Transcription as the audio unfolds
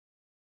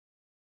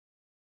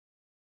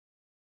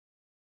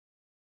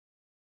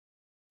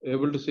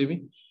Able to see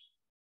me?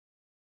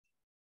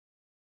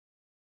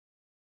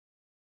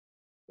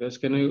 Yes,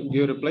 can you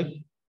give a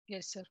reply?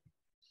 Yes, sir.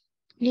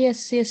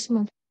 Yes,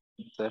 ma'am.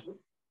 Sir.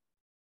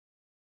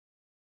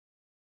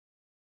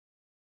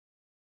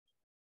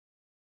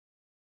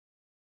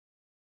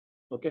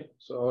 Okay,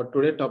 so our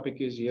today topic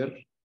is here,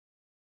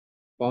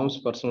 forms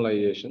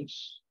personalizations.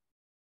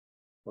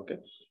 Okay,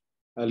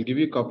 I'll give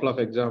you a couple of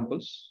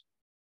examples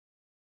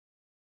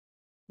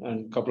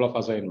and couple of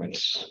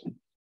assignments.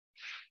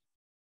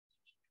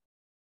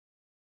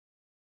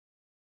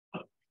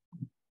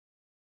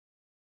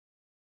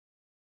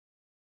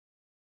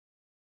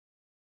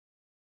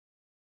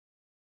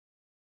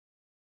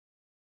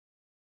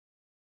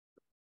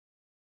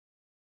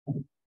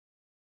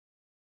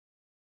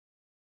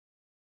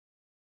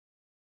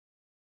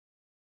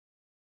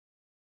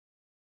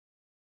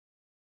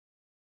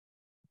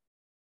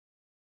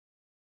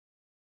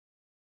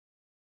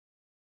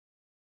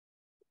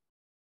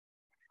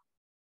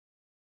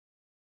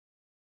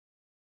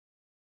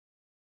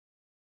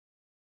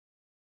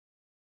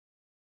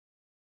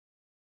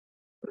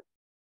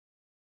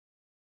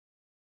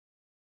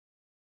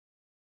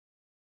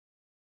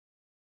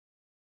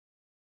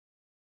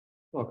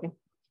 Okay.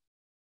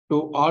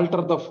 To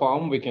alter the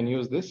form, we can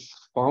use this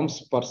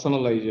forms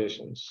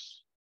personalizations.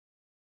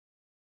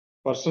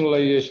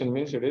 Personalization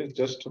means it is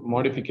just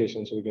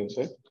modifications, we can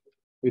say,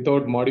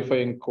 without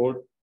modifying code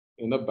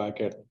in the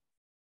backend.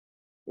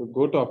 You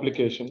go to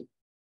application.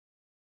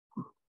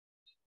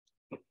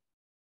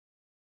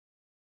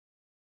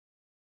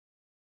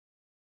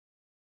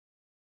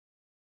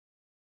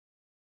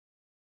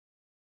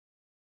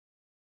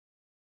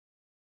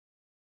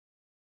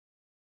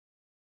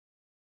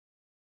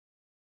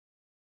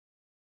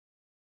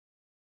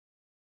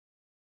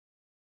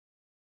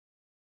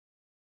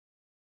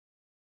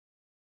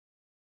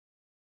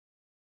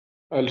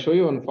 I'll show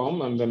you one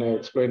form and then I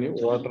explain you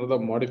what are the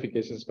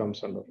modifications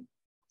comes under.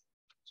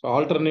 So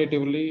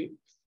alternatively,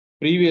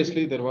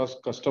 previously there was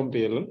custom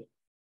PLL.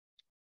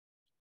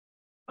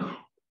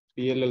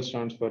 PLL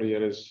stands for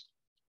here is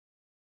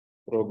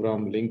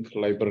program link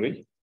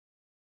library.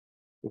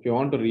 If you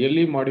want to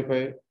really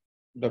modify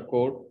the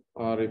code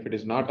or if it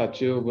is not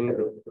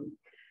achievable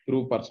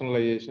through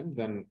personalization,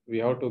 then we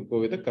have to go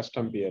with a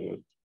custom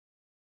PLL.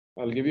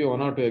 I'll give you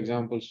one or two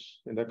examples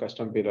in the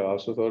custom PLL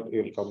also, so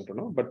you will come to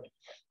know. But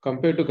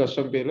compared to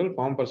custom PLL,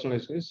 form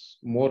personalization is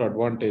more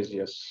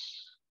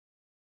advantageous.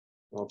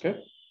 Okay.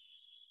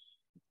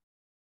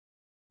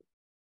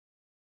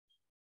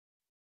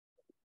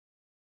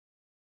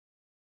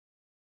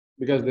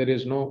 Because there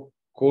is no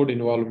code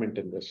involvement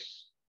in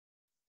this.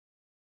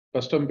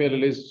 Custom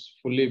PLL is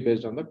fully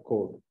based on the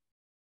code.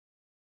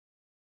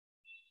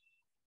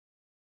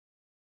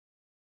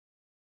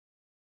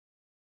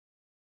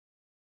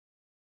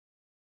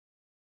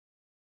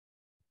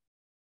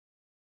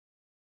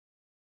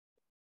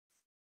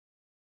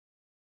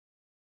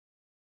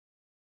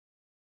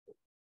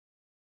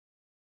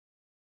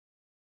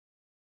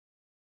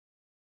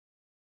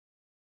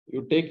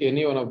 You take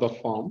any one of the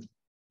form.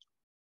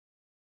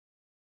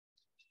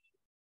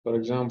 For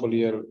example,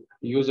 here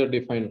user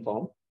defined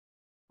form.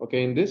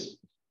 Okay, in this,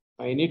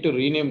 I need to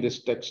rename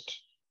this text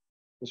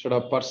instead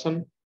of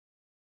person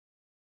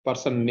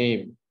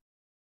name,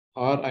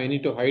 or I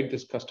need to hide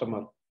this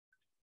customer.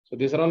 So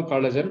these are all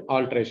called as an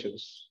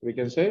alterations. We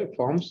can say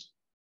forms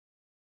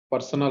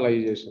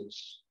personalizations.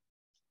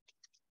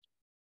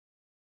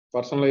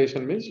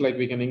 Personalization means like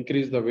we can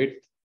increase the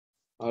width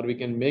or we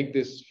can make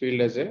this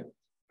field as a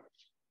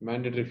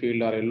mandatory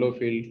field or yellow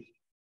field,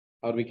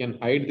 or we can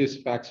hide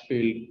this facts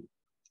field.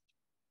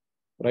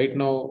 Right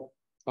now,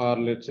 or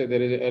let's say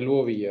there is a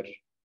LOV here.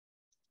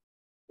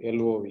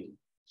 LOV.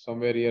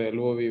 Somewhere here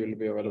LOV will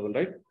be available,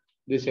 right?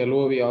 This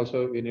LOV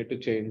also we need to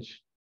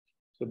change.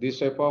 So these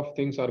type of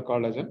things are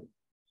called as an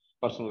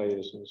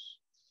personalizations.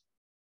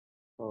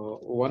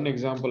 One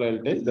example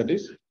I'll take, that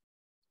is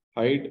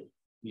hide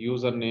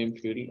username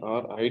field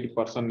or hide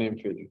person name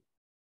field.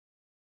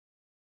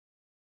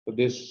 So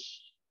this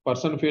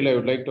person field I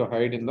would like to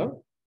hide in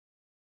the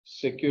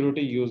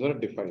security user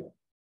define.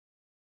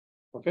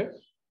 Okay.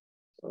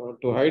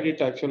 To hide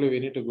it, actually, we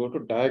need to go to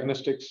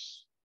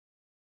diagnostics,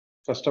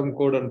 custom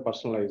code and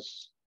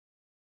personalize.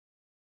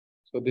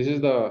 So this is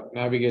the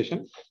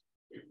navigation.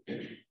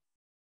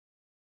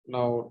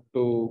 Now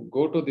to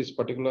go to this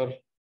particular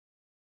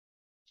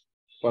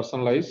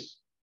personalize,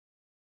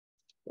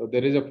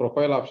 there is a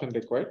profile option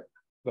required.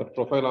 The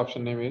profile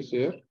option name is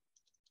here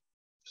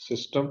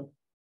system.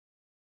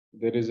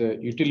 There is a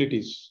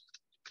utilities.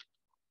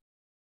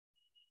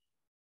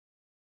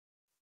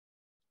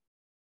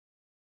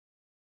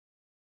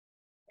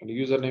 And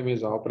username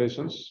is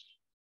operations.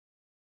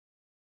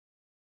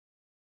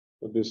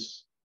 So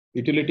this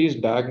utilities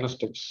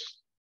diagnostics.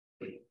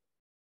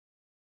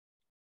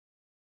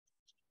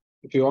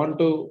 If you want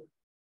to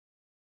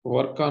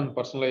work on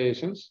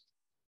personalizations,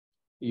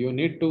 you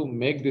need to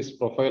make this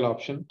profile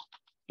option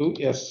to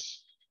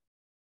yes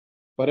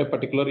for a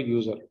particular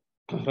user.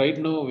 Right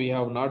now, we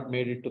have not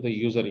made it to the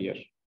user here.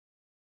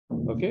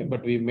 Okay,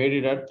 but we made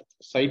it at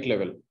site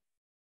level.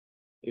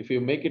 If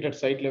you make it at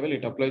site level,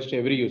 it applies to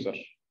every user.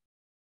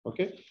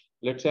 Okay.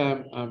 Let's say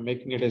I'm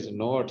making it as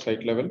no at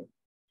site level,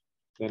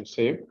 then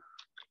save.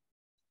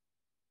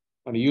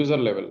 And user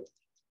level.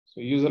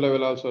 So user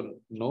level also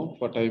no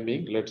for time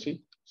being. Let's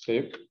see,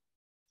 save.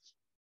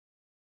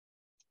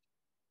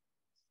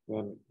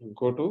 Then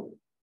go to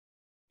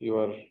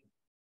your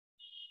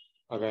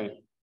again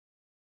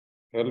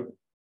help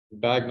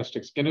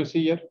diagnostics. Can you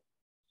see here?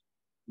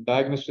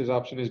 Diagnostics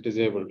option is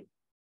disabled.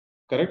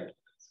 Correct?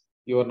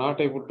 You are not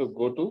able to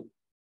go to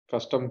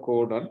custom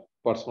code and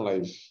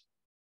personalize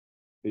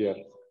here.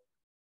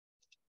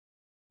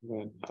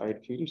 Then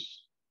hide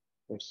fields.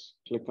 Let's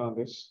click on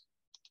this.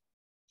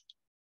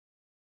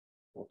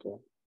 Okay.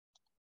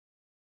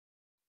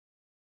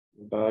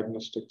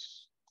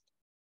 Diagnostics.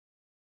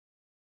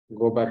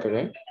 Go back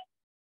again.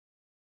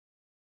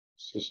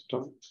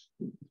 System.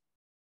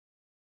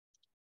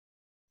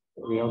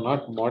 We have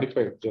not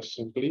modified, just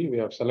simply we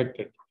have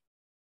selected.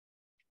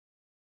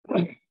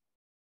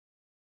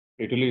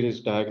 Utility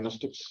is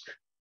diagnostics.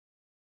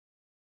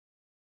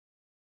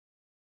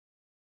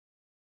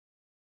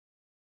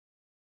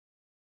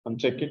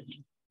 Uncheck it,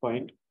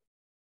 find.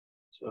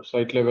 So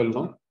site level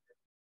no.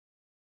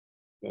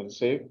 Then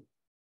save.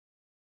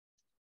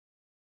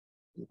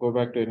 Go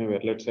back to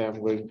anywhere. Let's say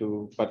I'm going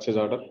to purchase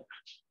order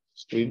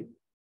screen.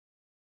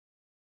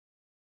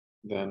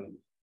 Then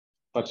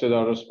purchase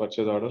orders,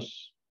 purchase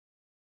orders.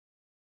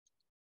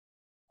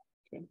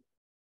 Okay.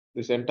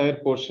 This entire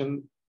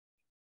portion,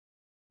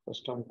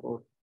 custom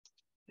code,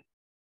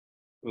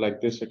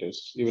 like this it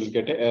is. You will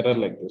get an error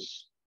like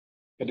this.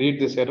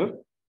 Read this error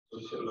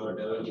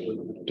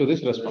to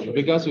this response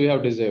because we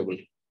have disabled.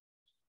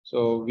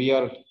 So we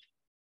are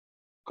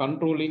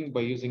controlling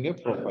by using a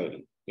profile.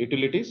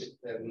 Utilities,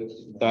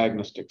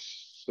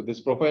 diagnostics. So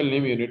this profile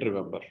name you need to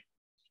remember.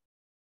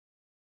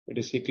 It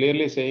is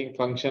clearly saying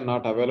function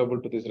not available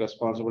to this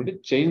responsibility.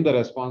 Change the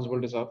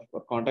responsibilities of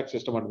contact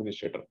system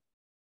administrator.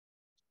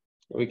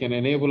 We can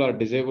enable or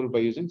disable by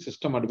using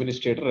system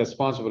administrator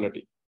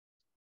responsibility.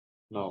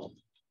 Now,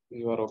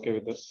 you are okay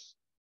with this.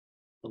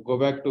 Go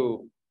back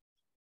to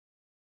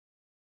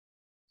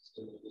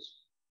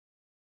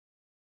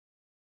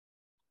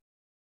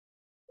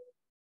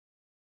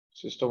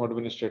system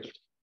administrator.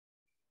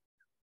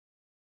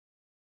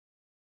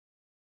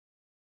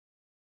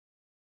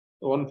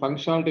 One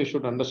functionality you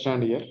should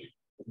understand here.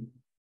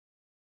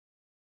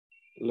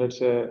 Let's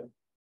say,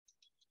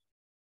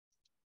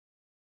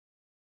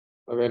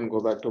 again, go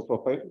back to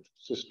profile,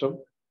 system,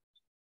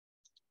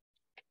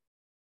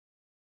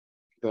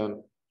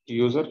 then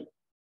user,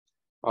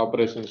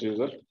 operations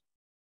user.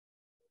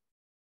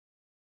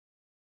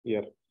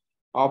 Here,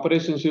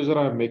 operations user,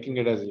 I'm making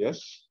it as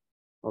yes.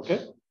 Okay.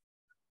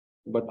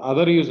 But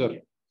other user,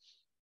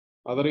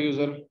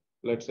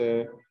 let's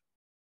say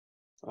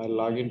I'll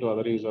log into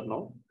other user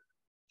now.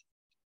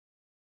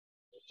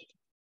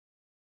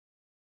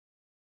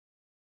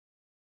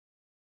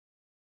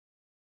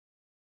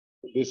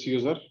 This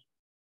user,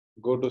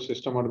 go to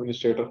system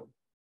administrator,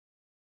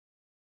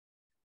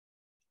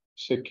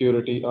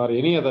 security, or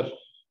any other,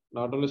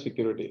 not only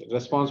security,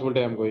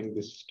 responsibility I'm going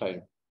this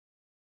time.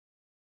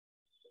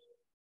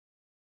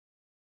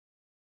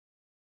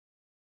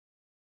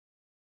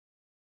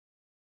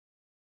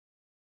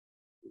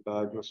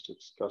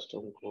 Diagnostics,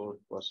 custom code,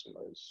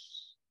 personalize.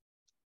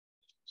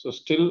 So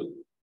still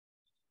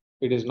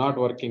it is not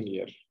working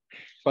here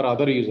for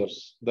other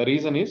users. The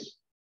reason is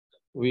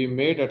we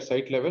made at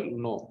site level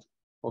no.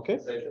 Okay.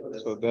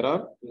 So there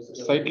are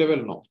site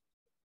level no.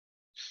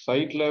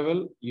 Site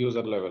level,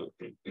 user level.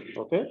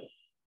 Okay.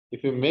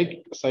 If you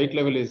make site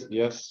level is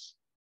yes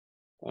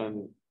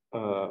and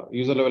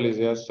user level is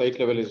yes, site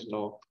level is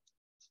no,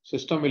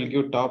 system will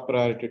give top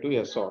priority to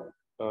yes or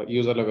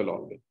user level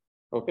only.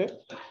 Okay.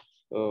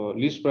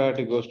 Least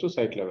priority goes to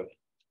site level.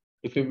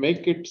 If you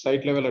make it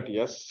site level at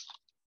yes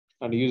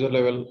and user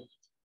level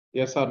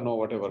yes or no,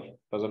 whatever,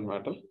 doesn't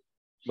matter.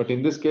 But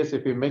in this case,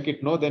 if you make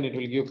it no, then it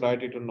will give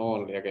priority to no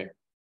only again.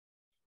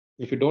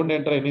 If you don't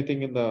enter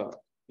anything in the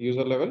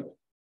user level,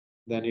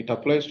 then it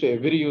applies to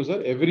every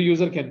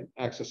user can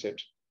access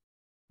it.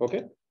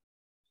 Okay.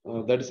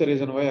 That is the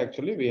reason why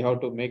actually we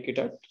have to make it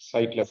at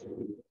site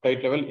level.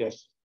 Site level,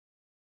 yes.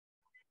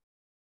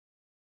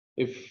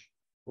 If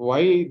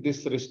why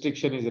this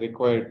restriction is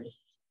required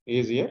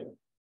is here.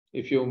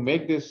 If you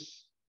make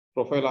this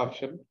profile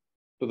option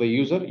to the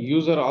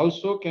user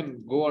also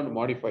can go and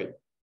modify.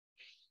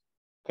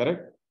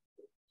 Correct?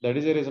 That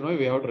is the reason why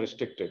we have to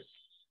restrict it.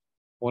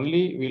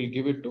 Only we'll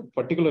give it to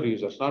particular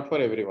users, not for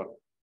everyone.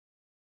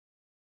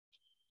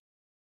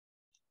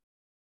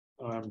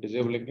 I'm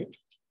disabling it.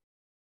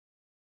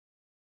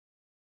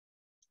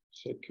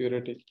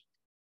 Security.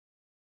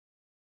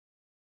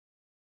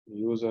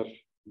 User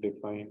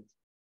define.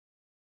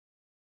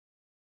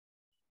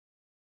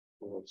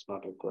 Oh, it's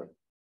not required.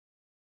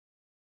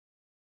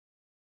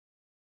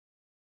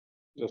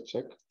 Just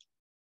check.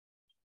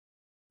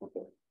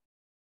 Okay.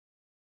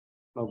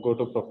 Now go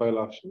to profile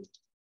option,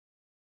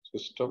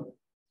 system,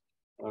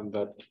 and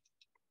that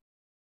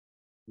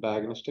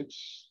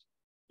diagnostics,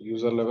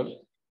 user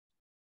level.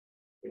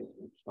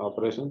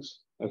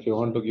 operations. If you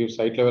want to give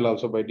site level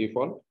also by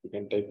default, you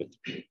can take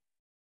it.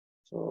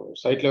 So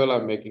site level,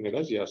 I'm making it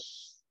as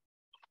yes.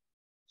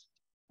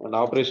 And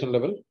operation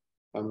level,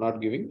 I'm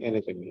not giving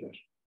anything here.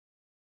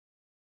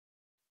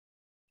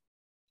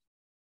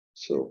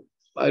 So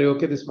are you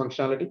okay this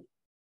functionality?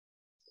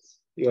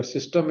 Your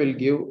system will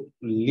give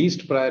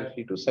least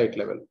priority to site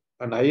level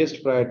and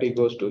highest priority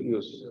goes to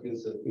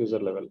user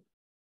level.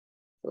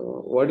 So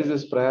what is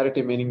this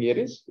priority meaning here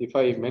is if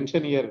I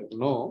mention here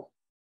no,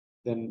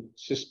 then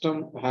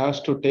system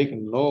has to take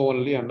no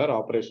only under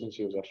operations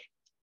user.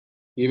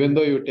 Even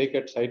though you take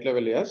at site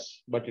level,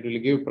 yes, but it will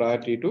give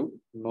priority to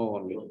no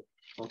only.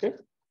 Okay.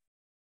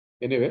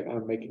 Anyway,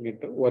 I'm making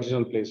it to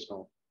original place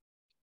now.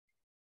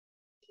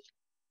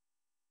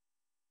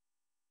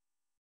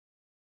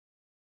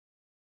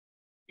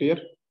 Clear?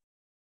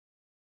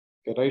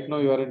 Okay, right now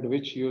you are into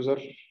which user?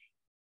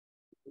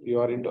 You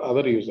are into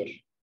other user.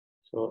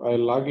 So I'll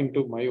log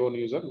into my own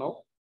user now.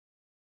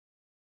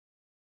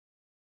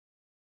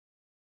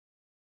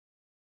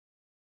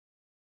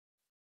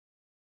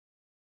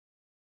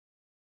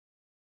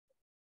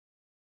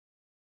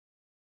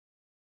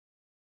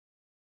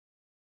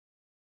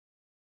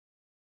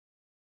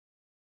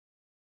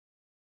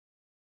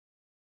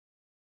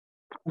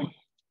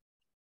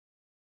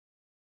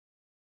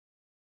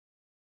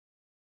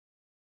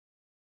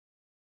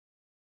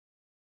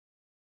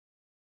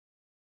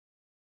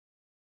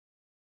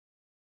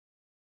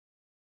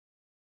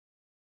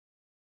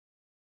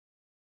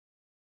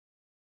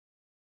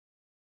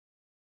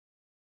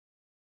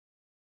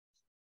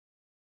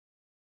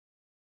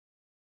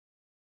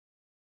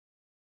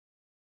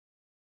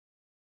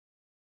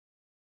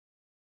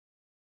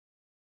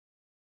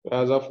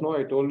 As of now,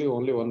 I told you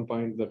only one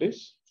point, that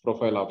is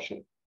profile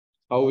option.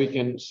 How we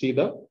can see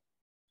the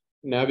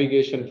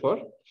navigation for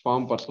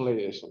form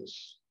personalizations.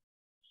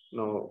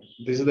 Now,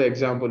 this is the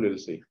example we'll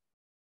see.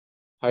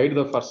 Hide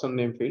the person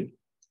name field.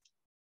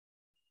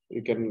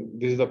 You can,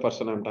 this is the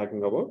person I'm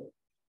talking about.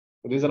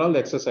 These are all the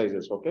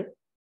exercises, okay?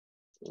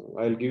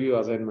 I'll give you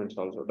assignments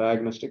also.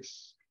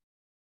 Diagnostics,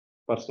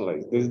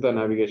 personalize. This is the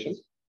navigation.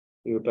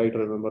 You try to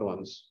remember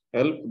once.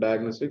 Help,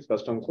 diagnostics,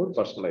 custom code,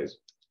 personalize.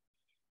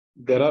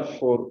 There are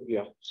 4.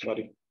 Yeah,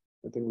 sorry.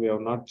 I think we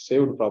have not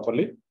saved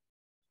properly.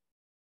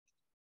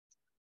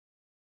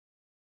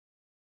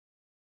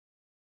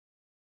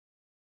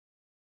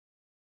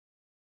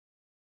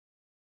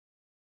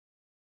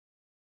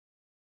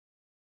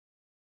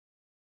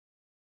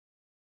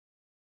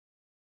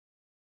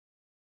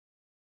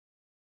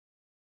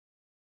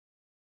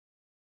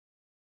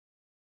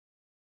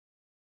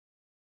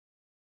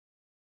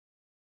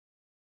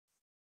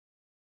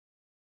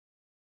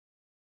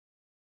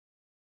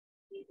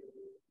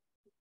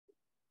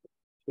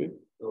 See?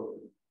 So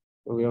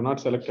we have not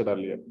selected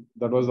earlier.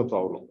 That was the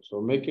problem.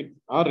 So make it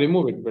or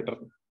remove it better.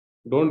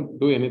 Don't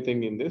do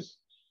anything in this.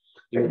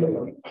 Now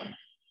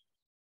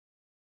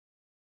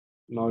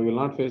you will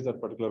not face that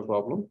particular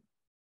problem.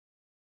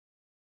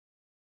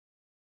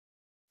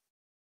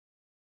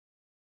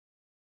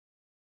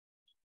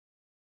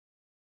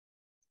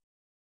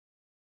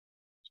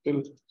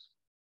 Still,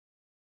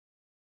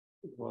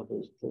 what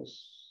is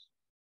this?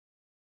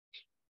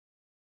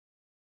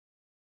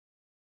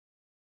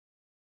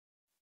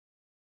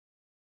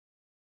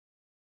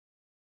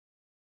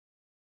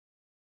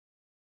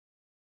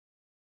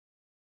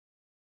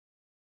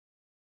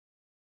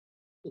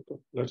 Okay,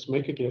 let's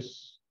make it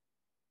yes.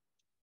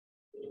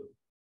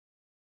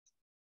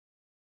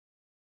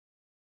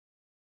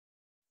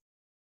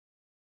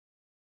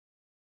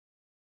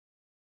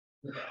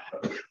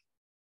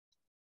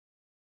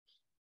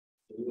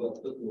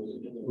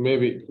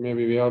 Maybe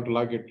we have to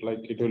log it, like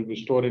it will be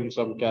stored in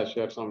some cache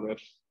or somewhere.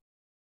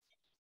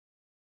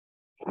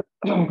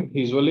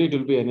 Usually it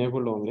will be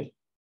enabled only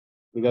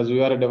because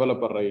we are a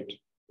developer, right?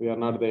 We are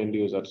not the end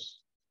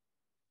users.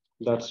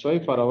 That's why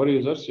for our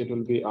users, it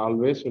will be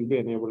always will be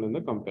enabled in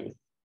the company.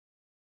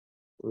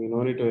 We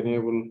no need to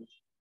enable,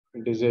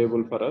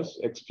 disable for us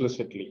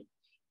explicitly.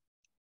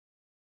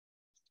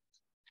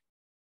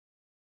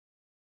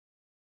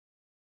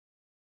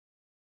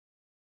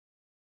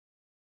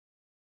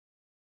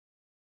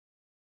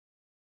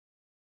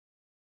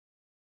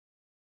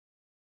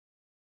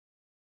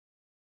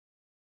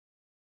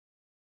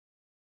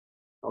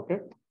 Okay.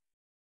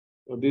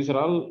 So these are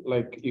all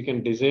like you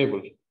can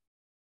disable.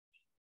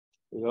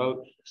 These are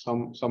all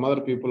some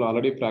other people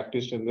already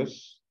practiced in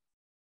this.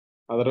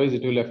 Otherwise,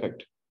 it will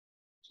affect.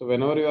 So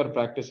whenever you are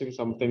practicing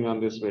something on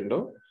this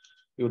window,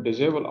 you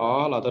disable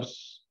all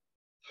others.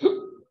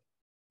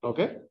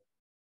 Okay.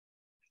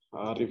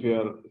 Or if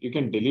you are, you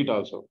can delete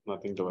also.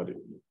 Nothing to worry.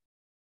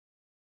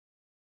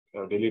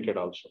 Deleted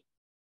also.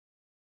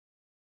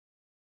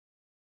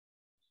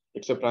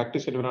 It's a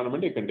practice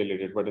environment. You can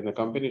delete it, but in the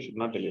company, you should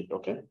not delete.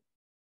 Okay.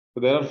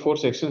 So there are 4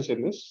 sections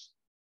in this.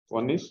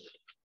 One is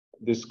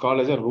this called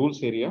as a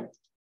rules area.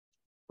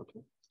 Okay.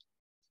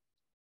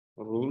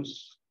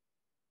 Rules,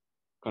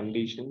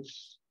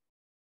 conditions,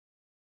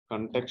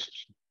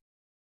 context,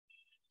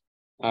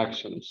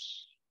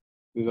 actions.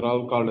 These are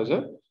all called as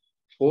a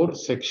 4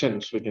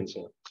 sections, we can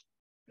say.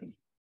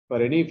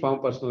 For any form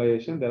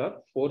personalization, there are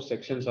 4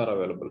 sections are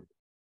available.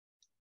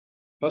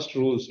 First,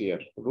 rules here.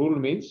 Rule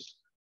means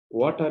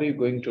what are you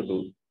going to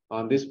do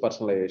on this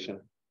personalization?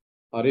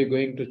 Are you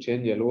going to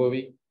change LOV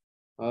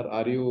or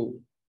are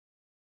you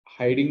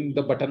hiding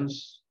the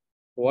buttons?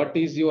 What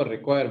is your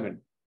requirement?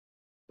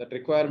 That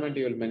requirement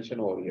you will mention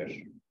over here.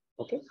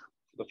 Okay.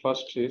 The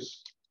first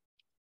is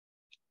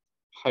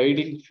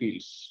hiding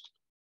fields.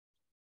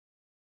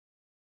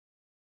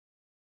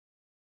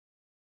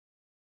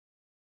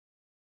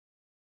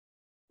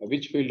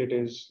 Which field it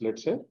is?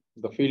 Let's say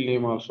the field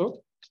name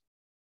also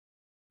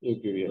you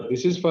give here.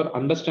 This is for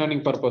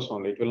understanding purpose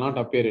only. It will not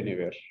appear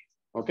anywhere.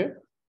 Okay.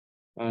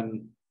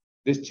 And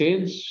this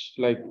change,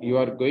 like you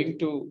are going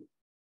to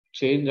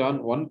change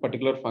on one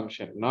particular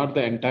function, not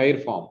the entire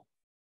form.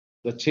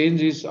 The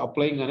change is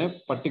applying on a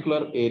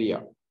particular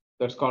area.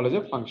 That's called as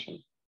a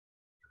function.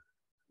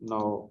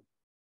 Now,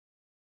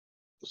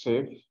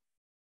 save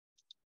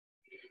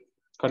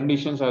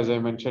conditions as I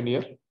mentioned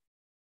here.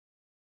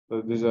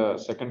 So this is a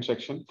second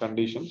section,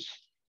 conditions.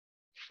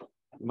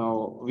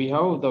 Now we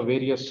have the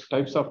various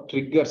types of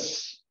triggers.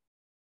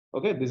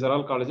 Okay, these are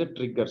all called as a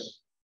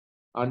triggers,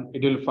 and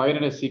it will fire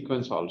in a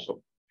sequence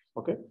also.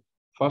 Okay,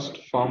 first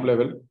form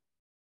level.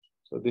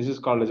 So this is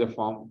called as a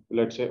form.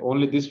 Let's say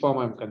only this form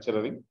I'm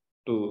considering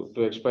to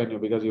explain you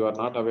because you are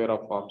not aware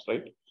of forms,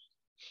 right?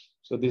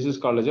 So this is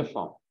called as a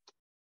form.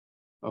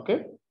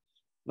 Okay.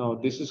 Now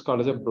this is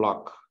called as a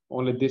block.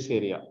 Only this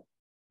area.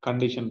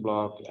 Condition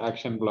block,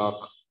 action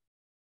block.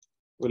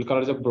 We'll call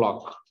it as a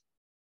block.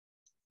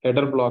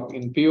 Header block.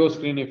 In PO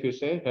screen, if you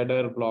say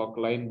header block,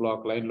 line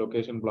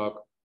location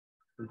block,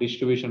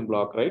 distribution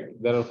block, right?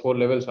 There are 4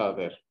 levels are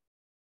there.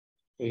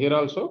 Here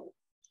also,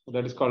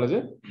 that is called as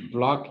a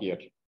block here.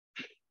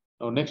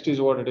 Now next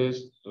is what it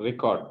is,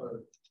 record.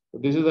 So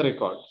this is the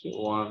record. See,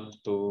 1,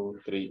 2,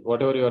 3.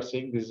 Whatever you are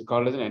seeing, this is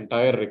called as an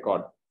entire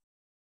record.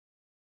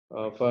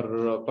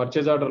 For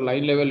purchase order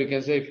line level, you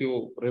can say if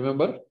you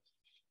remember,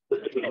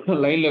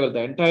 line level,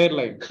 the entire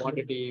line,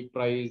 quantity,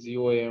 price,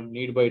 UOM,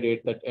 need by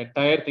date, that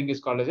entire thing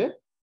is called as a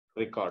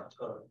record.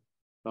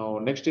 Now,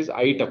 next is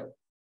item.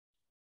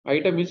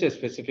 Item is a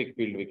specific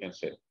field, we can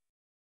say.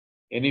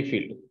 Any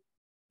field.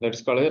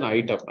 That's called as an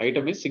item.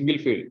 Item is single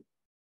field.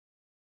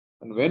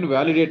 And when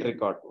validate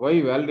record,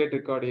 why validate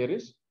record here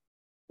is,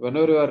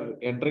 whenever you are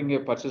entering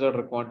a purchase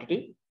order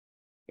quantity,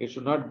 it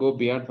should not go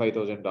beyond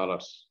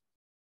 $5,000.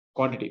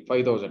 Quantity,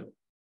 5,000.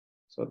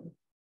 So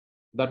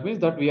that means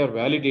that we are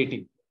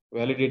validating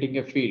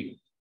a field,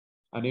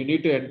 and you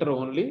need to enter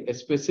only a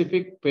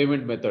specific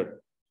payment method.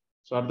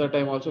 So at that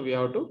time also we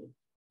have to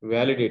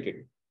validate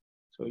it.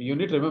 So you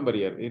need to remember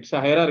here, it's a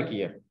hierarchy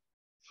here.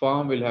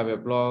 Form will have a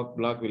block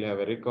will have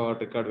a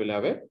record will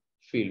have a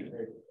field.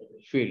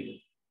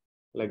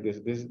 Like this.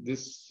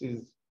 This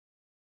is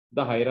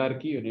the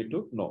hierarchy you need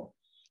to know.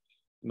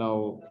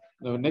 Now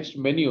next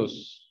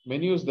menus.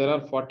 Menus, there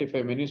are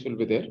 45 menus will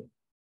be there.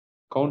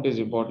 Count is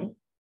important.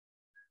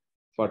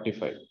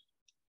 45.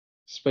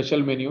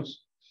 Special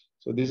menus.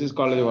 So this is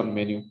called one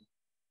menu.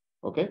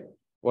 Okay.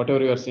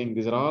 Whatever you are seeing,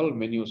 these are all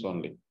menus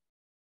only.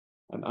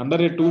 And under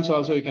a tools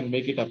also you can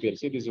make it appear.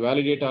 See, this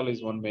validate all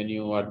is one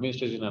menu,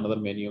 administration another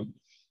menu.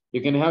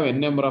 You can have n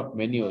number of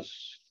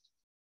menus.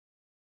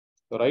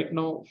 So right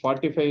now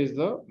 45 is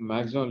the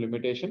maximum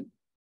limitation.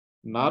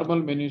 Normal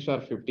menus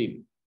are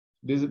 15.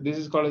 This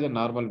is called as a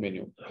normal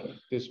menu.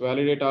 This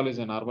validate all is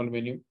a normal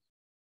menu.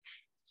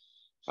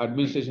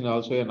 Administration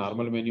also a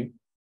normal menu.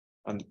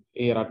 And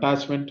here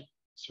attachment,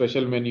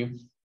 special menu.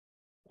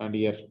 And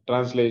here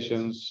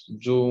translations,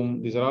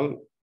 zoom, these are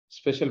all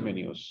special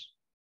menus.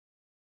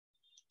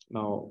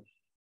 Now,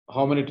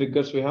 how many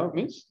triggers we have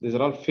means these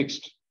are all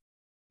fixed.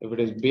 If it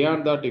is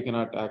beyond that, you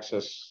cannot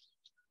access.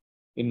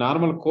 In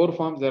normal core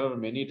forms, there are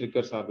many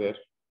triggers are there,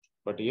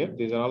 but here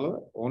these are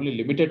all only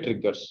limited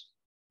triggers.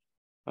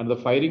 And the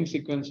firing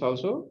sequence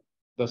also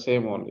the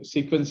same only.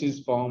 Sequence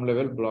is form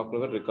level, block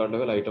level, record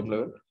level, item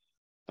level,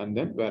 and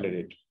then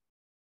validate.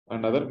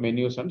 And other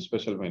menus and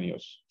special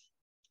menus.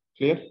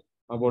 Clear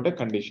about a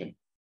condition.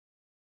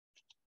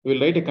 We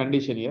will write a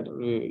condition here.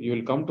 You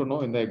will come to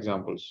know in the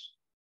examples.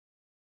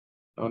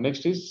 Now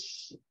next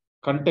is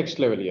context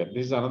level here.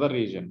 This is another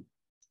region.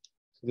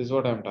 This is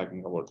what I'm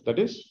talking about. That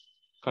is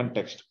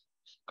context.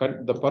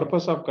 The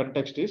purpose of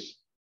context is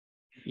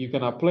you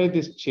can apply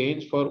this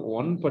change for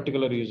one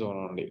particular user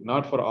only,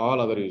 not for all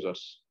other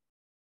users.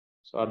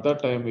 So at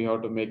that time, we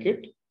have to make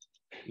it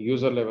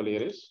user level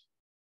here is,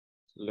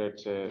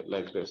 let's say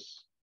like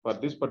this. For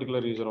this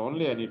particular user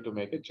only, I need to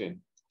make a change.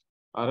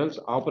 Or else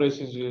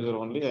operations user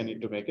only, I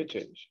need to make a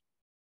change.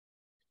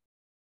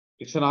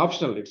 It's an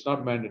optional, it's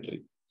not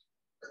mandatory.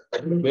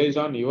 Based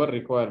on your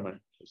requirement.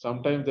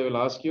 Sometimes they will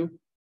ask you,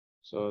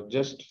 so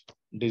just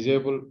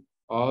disable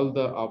all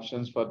the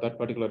options for that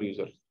particular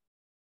user.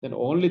 Then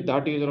only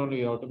that user only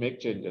you have to make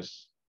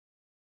changes.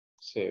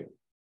 Save.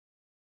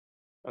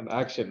 And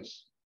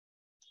actions.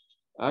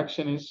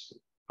 Action is,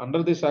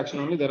 under this action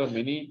only, there are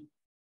many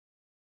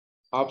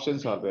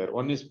options are there.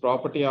 One is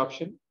property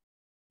option,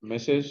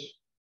 message,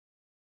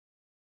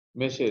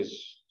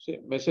 Message. See,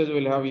 message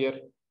will have here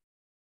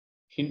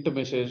hint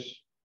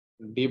message,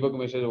 debug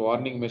message,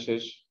 warning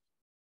message,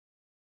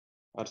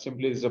 or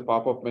simply this is a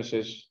pop-up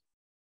message.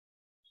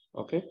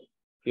 Okay.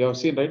 You have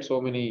seen, right,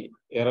 so many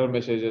error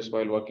messages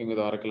while working with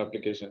Oracle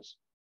applications.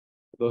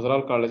 Those are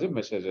all called as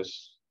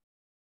messages.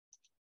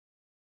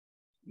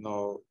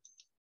 Now,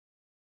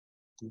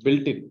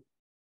 built-in.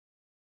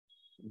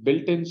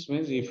 Built-ins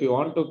means if you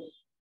want to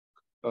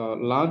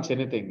launch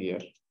anything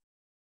here,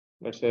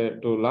 let's say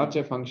to launch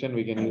a function,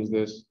 we can use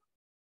this.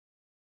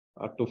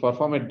 To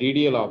perform a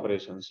DDL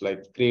operations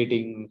like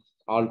creating,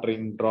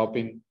 altering,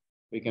 dropping,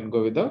 we can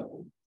go with the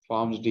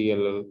forms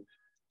DLL.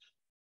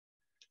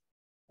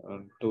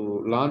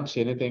 To launch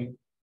anything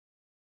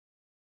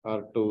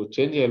or to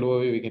change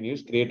LOV, we can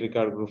use create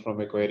record group from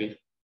a query.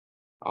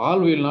 All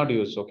we will not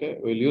use, okay?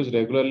 We'll use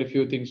regularly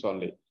few things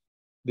only.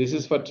 This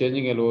is for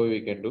changing LOV we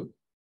can do.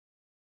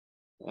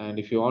 And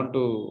if you want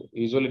to,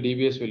 usually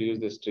DBS will use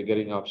this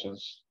triggering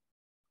options.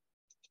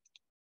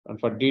 And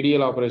for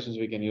DDL operations,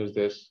 we can use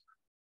this.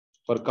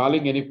 For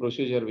calling any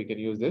procedure, we can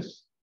use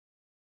this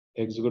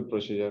execute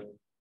procedure.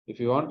 If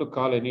you want to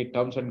call any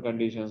terms and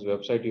conditions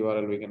website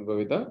URL, we can go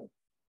with the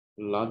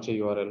launch a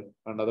URL.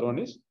 Another one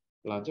is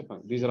launch a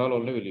function. These are all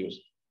only we'll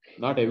use.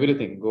 Not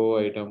everything. Go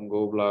item,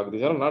 go blog.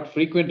 These are not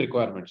frequent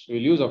requirements.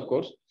 We'll use, of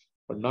course,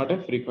 but not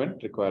a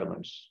frequent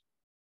requirements.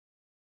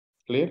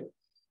 Clear?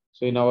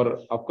 So in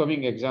our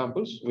upcoming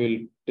examples,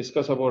 we'll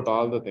discuss about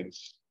all the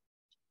things.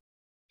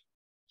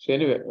 So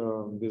anyway,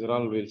 these are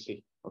all we'll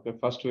see. Okay,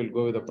 first we'll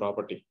go with the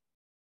property.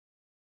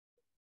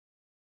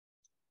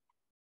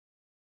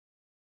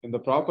 In the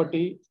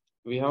property,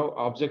 we have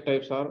object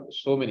types are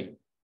so many.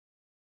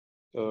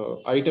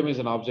 Item is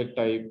an object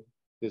type.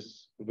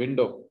 This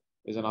window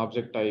is an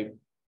object type.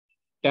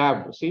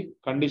 Tab, see,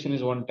 condition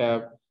is one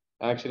tab,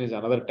 action is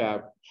another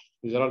tab.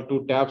 These are all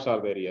two tabs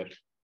are there here.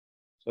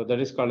 So that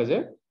is called as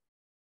a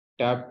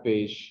tab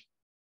page.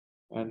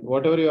 And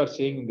whatever you are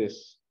seeing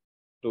this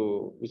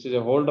to, which is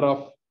a holder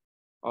of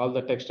all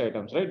the text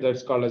items, right?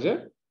 That's called as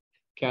a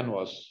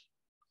canvas.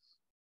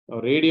 Now,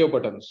 radio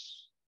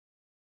buttons.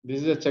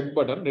 This is a check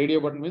button. Radio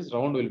button means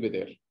round will be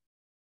there.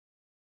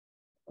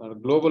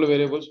 Global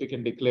variables we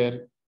can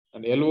declare,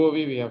 and LOV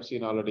we have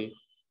seen already.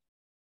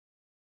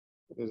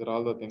 These are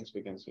all the things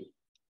we can see.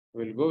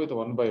 We'll go with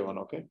one by one,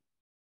 okay?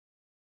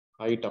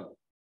 Item.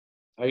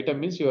 Item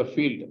means your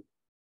field.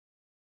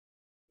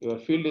 Your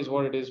field is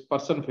what it is,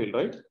 person field,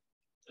 right?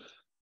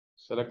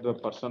 Select the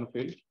person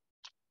field.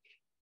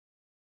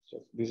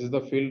 So this is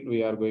the field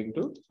we are going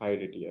to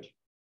hide it here.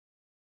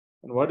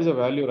 And what is the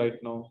value right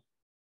now?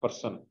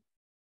 Person.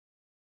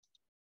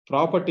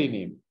 Property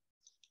name.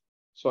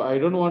 So I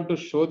don't want to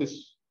show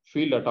this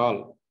field at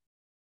all.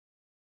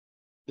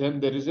 Then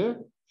there is a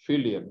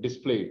field here,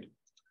 displayed.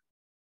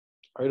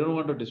 I don't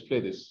want to display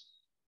this.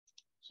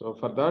 So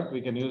for that,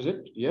 we can use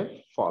it here,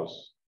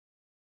 false.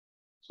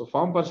 So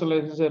form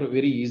personalizations are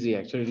very easy.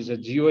 Actually, it is a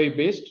GUI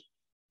based.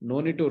 No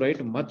need to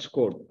write much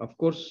code. Of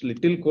course,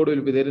 little code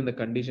will be there in the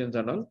conditions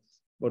and all,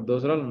 but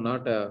those are all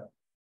not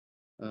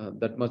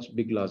that much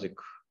big logic.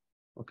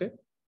 Okay.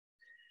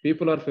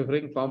 People are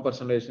preferring form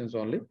personalizations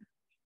only.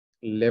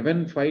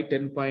 11.5,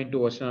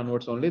 10.2 version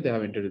onwards only, they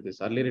have introduced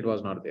this. Earlier, it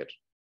was not there.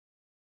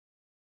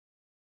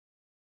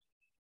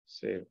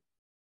 Save.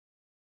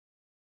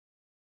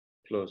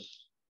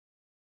 Close.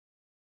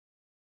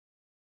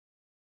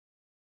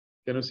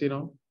 Can you see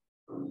now?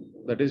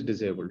 That is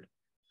disabled.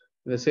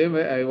 In the same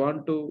way, I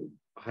want to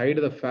hide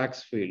the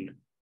facts field.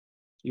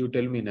 You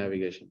tell me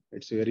navigation.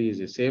 It's very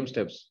easy. Same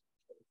steps.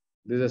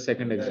 This is a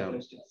second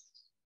example.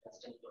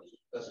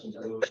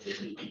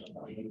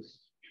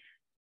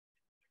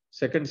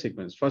 Second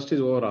sequence. First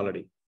is over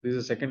already. This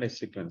is a second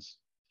sequence.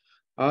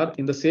 Or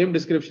in the same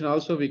description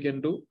also, we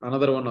can do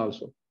another one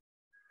also.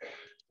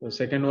 The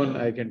second one,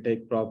 I can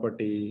take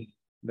property.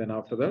 Then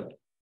after that,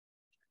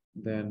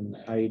 then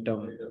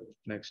item.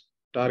 Next,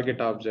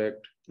 target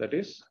object. That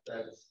is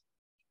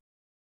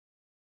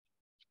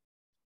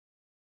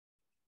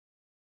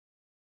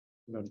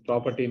then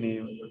property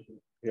name.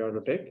 You have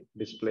to take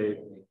display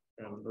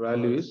and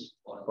value is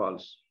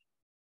false.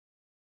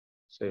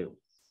 Save.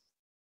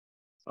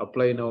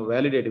 Apply now,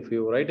 validate. If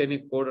you write any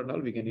code and all,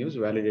 we can use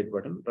validate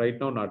button. Right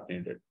now, not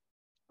needed.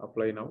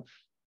 Apply now.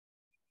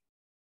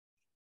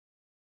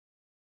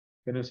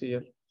 Can you see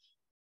here?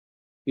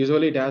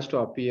 Usually it has to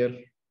appear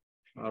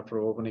after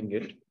opening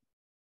it,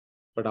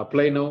 but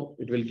apply now,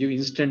 it will give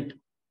instant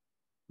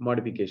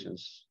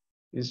modifications,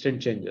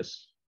 instant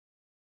changes.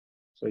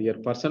 So your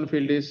person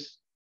field is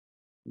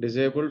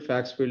disabled,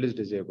 facts field is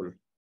disabled,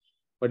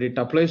 but it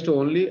applies to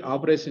only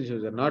operations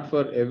user, not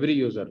for every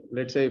user.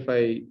 Let's say if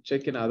I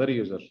check in other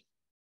user,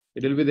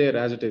 it will be there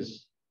as it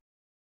is.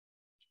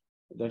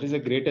 That is the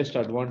greatest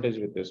advantage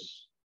with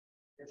this.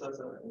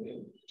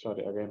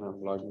 Sorry, again,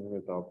 I'm logging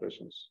with the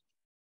operations.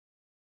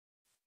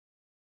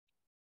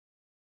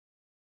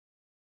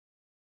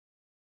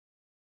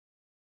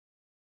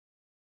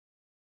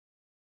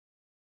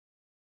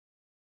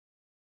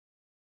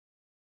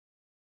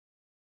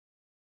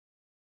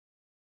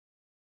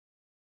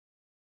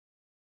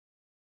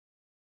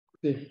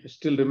 they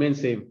still remain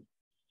same.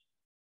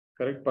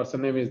 Correct?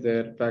 Person name is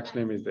there, fax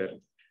name is there.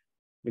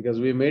 Because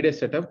we made a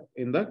setup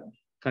in the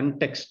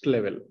context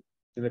level.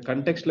 In the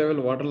context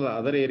level, what are the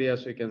other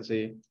areas we can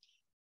see?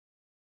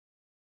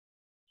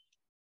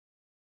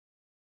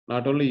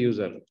 Not only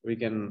user, we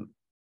can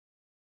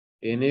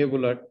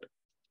enable it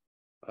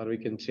or we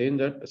can change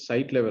that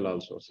site level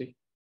also. See,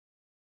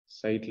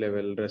 site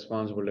level,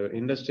 responsible level,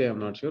 industry, I'm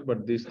not sure,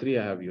 but these three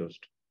I have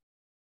used.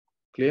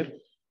 Clear?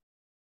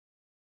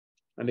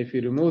 And if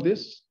you remove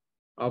this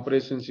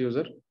operations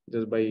user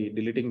just by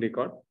deleting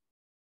record,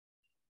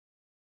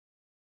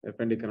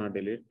 append cannot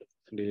delete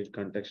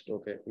context.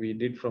 Okay, we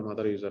did from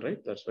other user, right?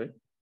 That's why.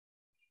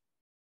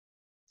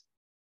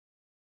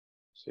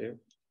 Save.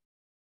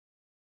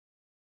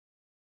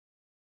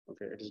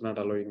 Okay, it is not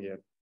allowing here.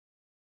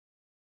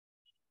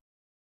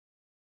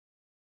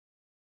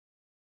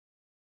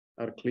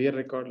 Or clear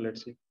record,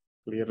 let's see.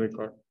 Clear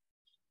record.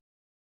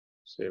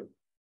 Save.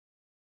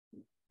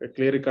 A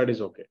clear record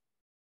is okay.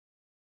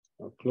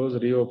 Now close,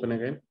 reopen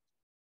again.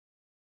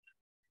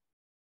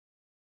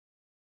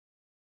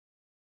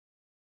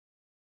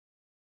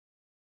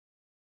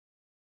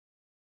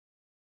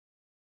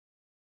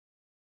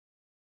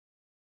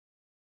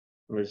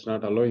 It's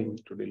not allowing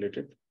to delete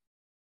it.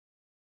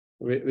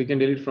 We can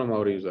delete from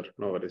our user,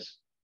 no worries.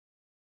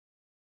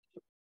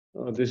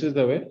 This is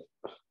the way,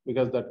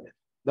 because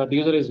that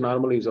user is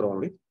normal user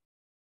only.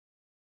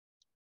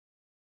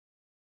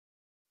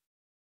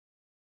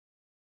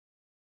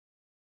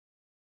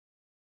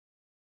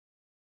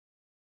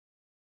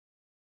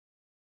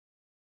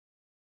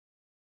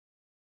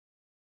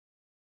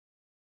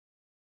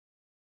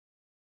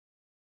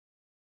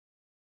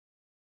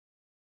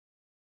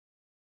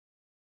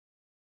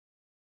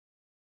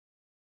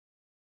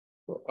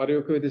 Are you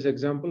okay with this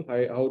example?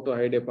 How to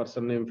hide a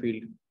person name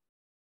field,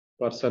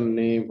 person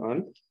name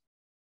and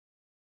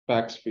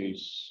fax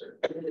fields.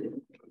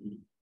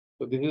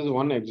 So this is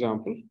one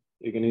example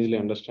you can easily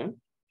understand.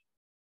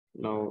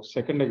 Now,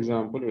 second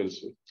example we'll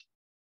see.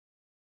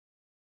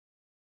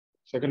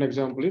 Second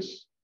example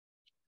is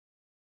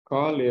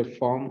call a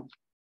form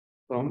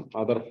from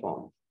other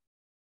form.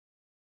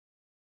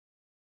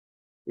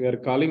 We are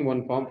calling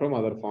one form from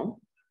other form.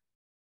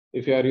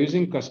 If you are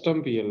using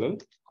custom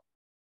PLL,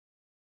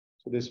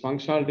 so this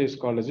functionality is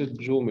called as a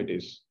zoom. It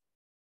is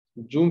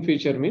zoom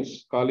feature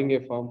means calling a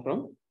form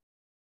from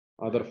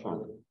other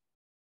form.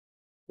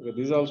 Okay,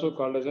 this is also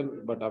called as a,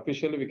 but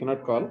officially we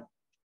cannot call.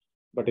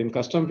 But in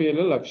custom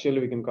PLL, officially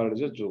we can call it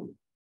as a zoom.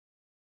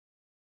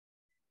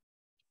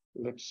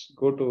 Let's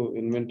go to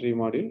inventory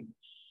module.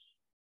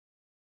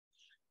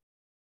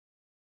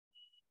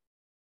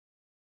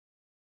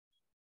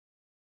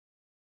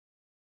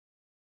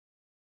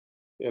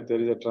 Yeah, there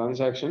is a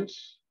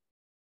transactions,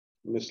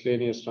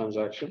 miscellaneous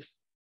transaction.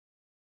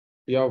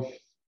 We have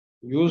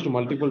used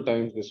multiple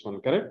times this one,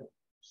 correct?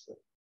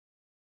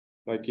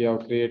 Like you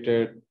have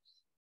created,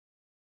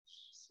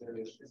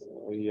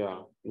 yeah,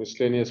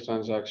 miscellaneous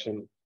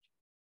transaction.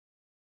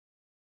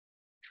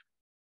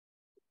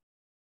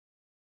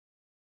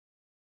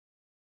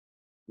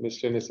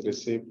 Miscellaneous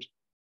receipt,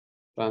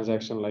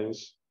 transaction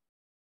lines.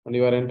 And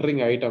you are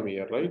entering item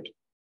here, right?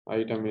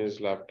 Item is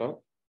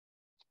laptop.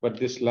 But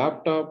this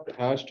laptop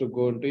has to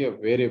go into a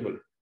variable,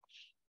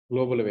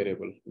 global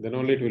variable. Then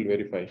only it will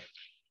verify.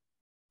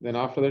 Then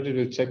after that, it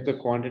will check the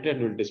quantity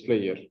and will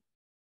display here.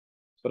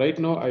 So right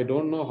now, I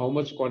don't know how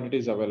much quantity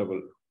is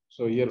available.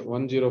 So here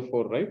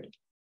 104, right?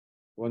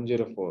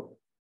 104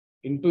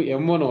 into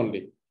M1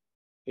 only.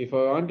 If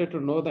I wanted to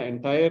know the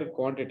entire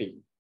quantity,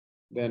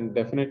 then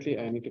definitely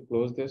I need to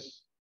close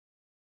this.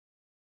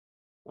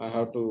 I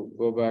have to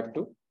go back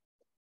to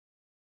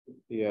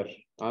here,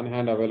 on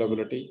hand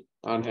availability,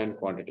 on hand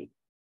quantity.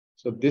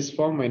 So this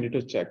form I need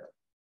to check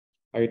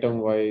item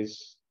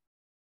wise.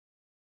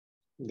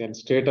 Then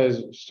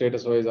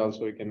status wise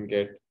also we can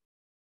get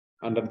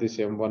under this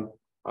M1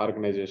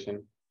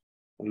 organization,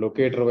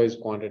 locator wise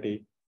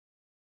quantity,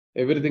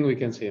 everything we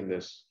can see in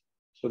this.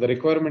 So the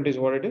requirement is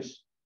what it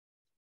is.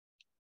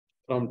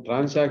 From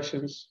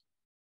transactions,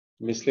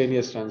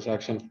 miscellaneous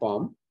transaction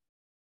form,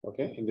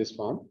 okay, in this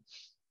form,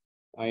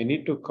 I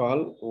need to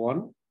call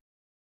one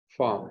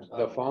form.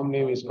 The form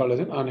name is called as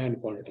an on-hand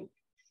quantity.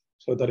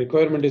 So the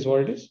requirement is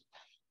what it is.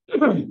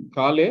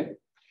 Call a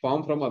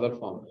form from other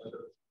form.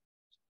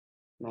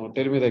 Now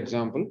tell me the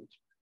example.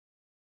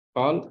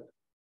 Call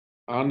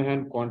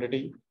on-hand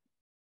quantity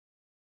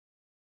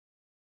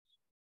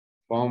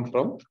form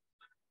from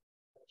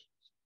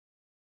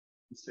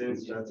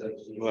Sales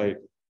transaction. right.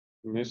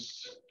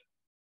 Miss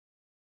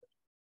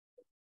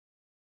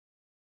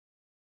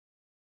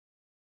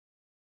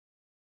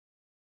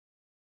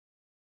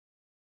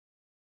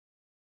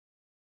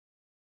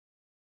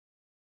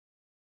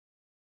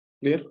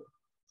clear.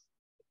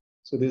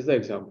 So this is the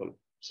example.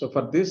 So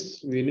for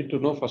this, we need to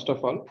know first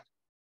of all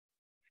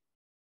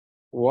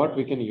what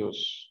we can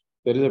use.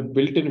 There is a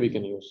built-in we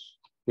can use.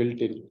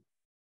 Built-in.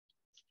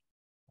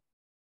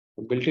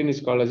 Built-in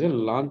is called as a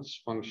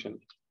launch function.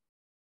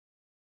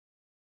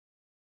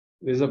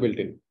 This is a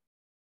built-in.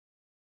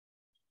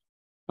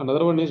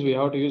 Another one is we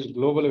have to use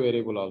global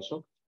variable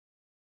also.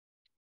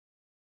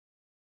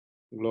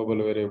 Global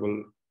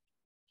variable,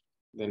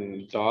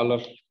 then dollar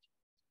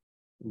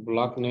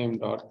block name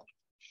dot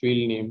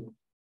field name.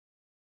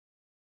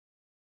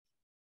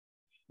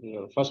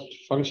 First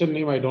function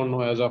name I don't know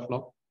as of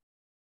now.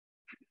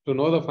 To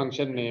know the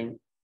function name,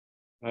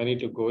 I need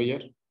to go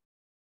here,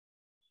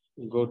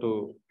 go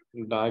to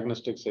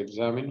diagnostics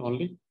examine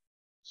only.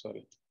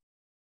 Sorry,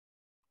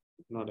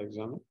 not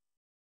examine.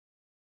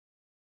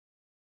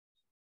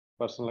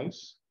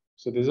 Personalize.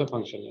 So this is a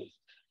function name.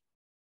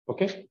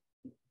 Okay.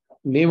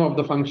 Name of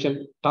the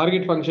function,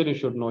 target function you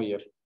should know here.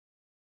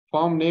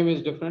 Form name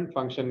is different,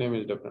 function name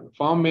is different.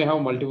 Form may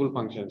have multiple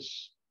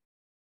functions.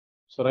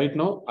 So right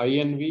now,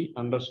 inv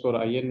underscore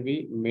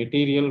inv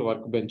material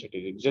workbench it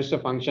is. It's just a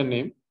function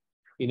name.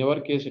 In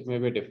our case, it may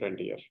be different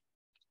here.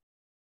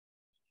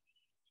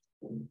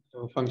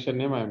 So function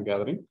name I am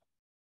gathering.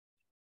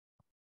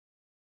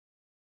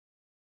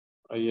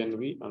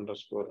 Inv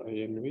underscore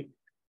inv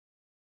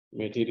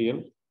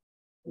material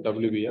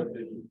wbm.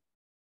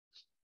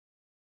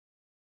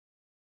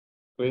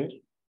 Clear?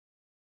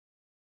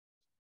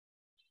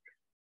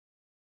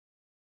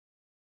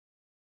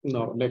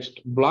 Now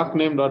next block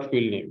name dot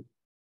field name.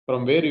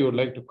 From where you would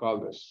like to call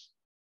this?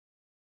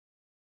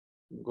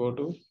 Go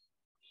to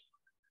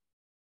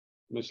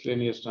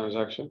miscellaneous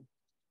transaction.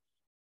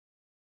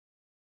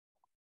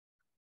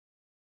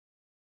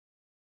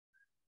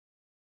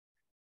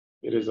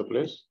 Here is the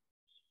place.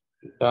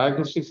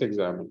 Diagnostics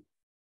examine.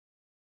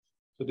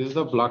 So this is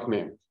the block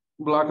name.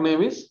 Block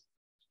name is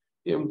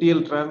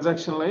MTL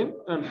transaction line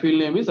and field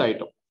name is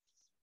item.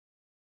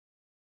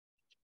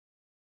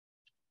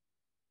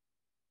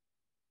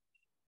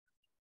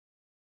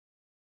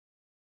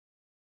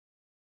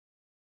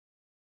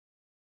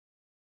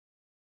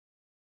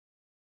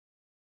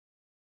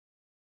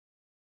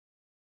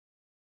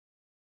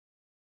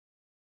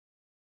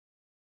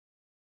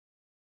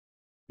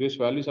 These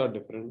values are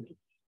different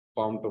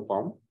form to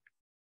form.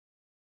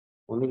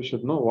 Only we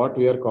should know what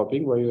we are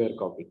copying, why we are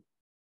copying.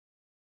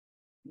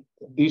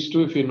 These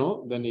two, if you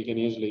know, then you can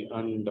easily.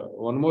 And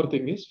one more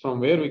thing is from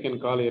where we can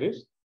call here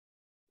is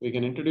we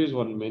can introduce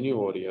one menu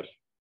over here.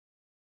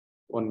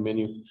 One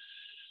menu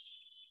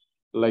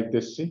like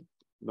this. See,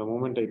 the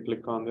moment I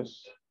click on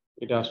this,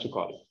 it has to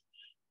call.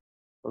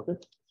 Okay.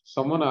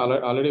 Someone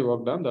already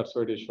worked on, that's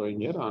why it is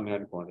showing here on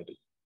hand quantity.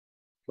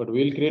 But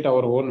we'll create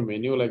our own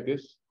menu like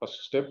this.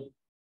 First step.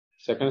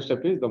 Second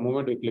step is the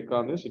moment we click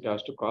on this, it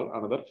has to call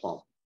another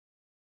form.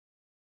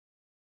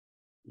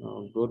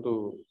 Now go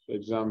to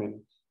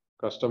examine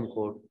custom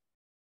code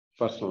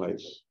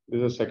personalize.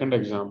 This is a second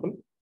example.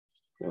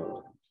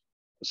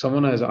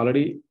 Someone has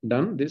already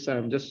done this. I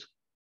am just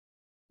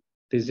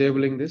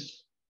disabling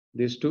this,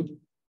 these two.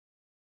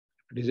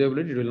 Disable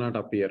it, it will not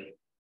appear.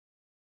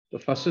 The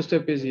first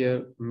step is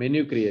here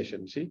menu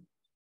creation. See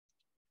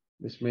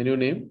this menu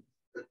name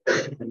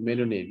and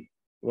menu name,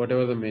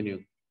 whatever the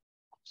menu.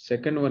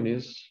 Second one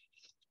is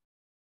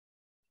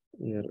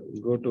here,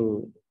 go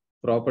to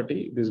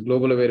property, this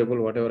global variable,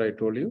 whatever I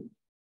told you.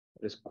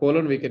 This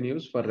colon we can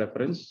use for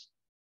reference,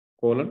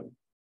 colon,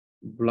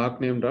 block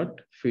name dot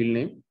field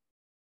name,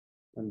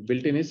 and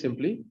built-in is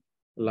simply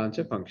launch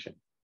a function.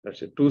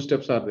 That's it. Two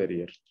steps are there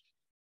here.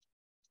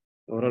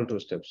 Overall 2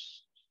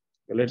 steps.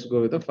 Okay, let's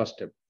go with the first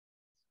step.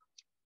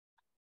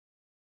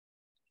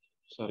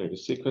 Sorry, the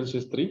sequence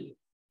is 3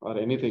 or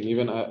anything.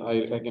 Even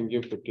I can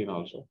give 15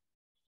 also.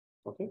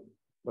 Okay,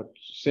 but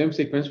same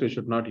sequence we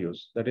should not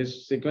use. That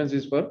is, sequence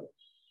is for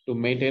to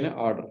maintain an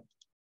order.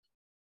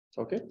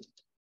 Okay,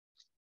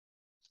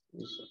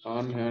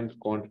 on hand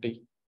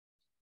quantity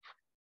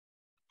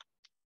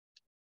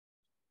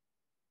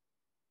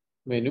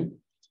menu.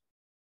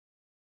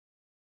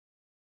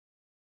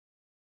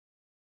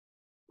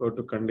 Go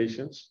to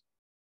conditions.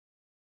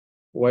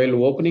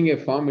 While opening a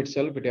form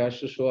itself, it has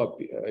to show up.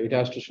 It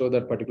has to show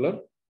that particular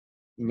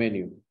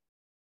menu.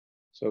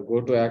 So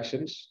go to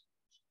actions,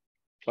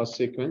 first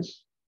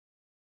sequence.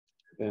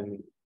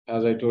 Then,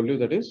 as I told you,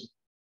 that is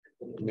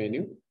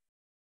menu.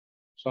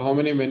 So how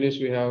many menus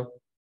we have?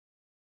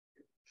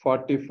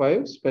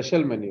 45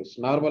 special menus.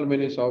 Normal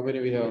menus, how many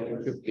we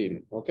have?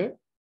 15. Okay,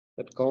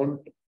 that count.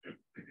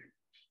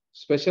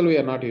 Special we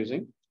are not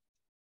using.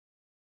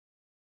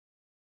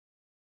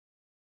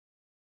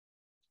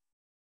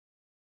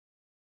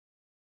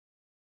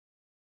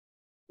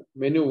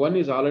 Menu 1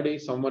 is already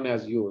someone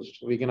has used.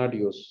 We cannot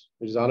use.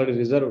 It is already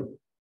reserved.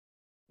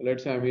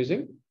 Let's say I'm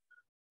using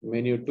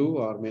menu 2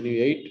 or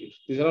menu 8.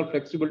 These are all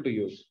flexible to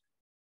use.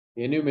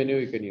 Any menu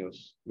you can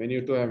use.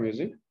 Menu 2 I'm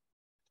using.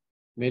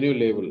 Menu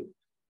label.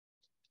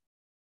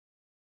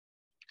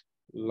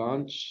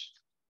 Launch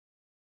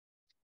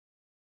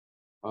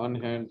on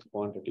hand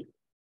quantity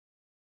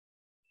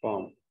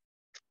form.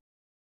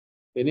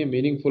 Any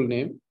meaningful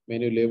name,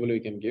 menu label we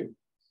can give.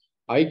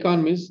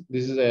 Icon means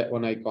this is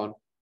one icon.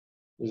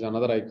 This is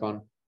another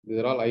icon. These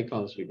are all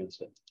icons we can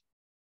say.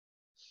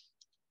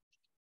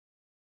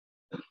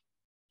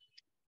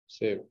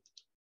 Save.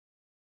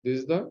 This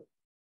is the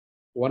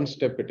one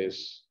step it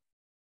is.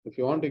 If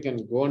you want, you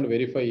can go and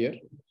verify here.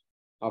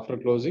 After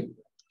closing,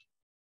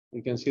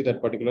 you can see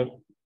that particular.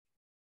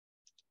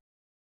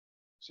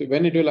 So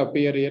when it will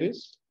appear here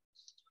is,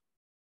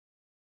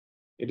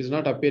 it is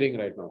not appearing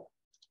right now.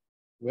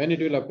 When it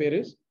will appear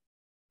is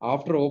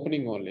after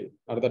opening only,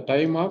 at the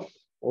time of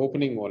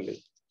opening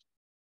only.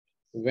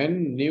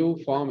 When new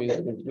form is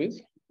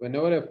means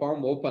whenever a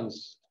form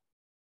opens,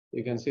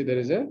 you can see there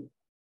is a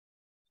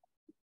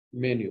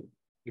menu.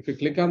 If you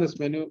click on this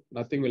menu,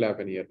 nothing will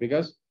happen here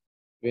because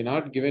we're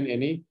not given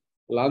any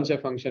launch a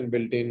function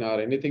built in or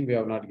anything we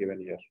have not given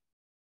here.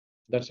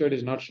 That's why it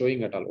is not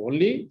showing at all.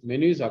 Only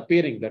menu is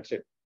appearing, that's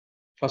it.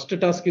 First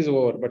task is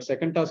over, but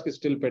second task is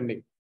still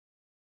pending.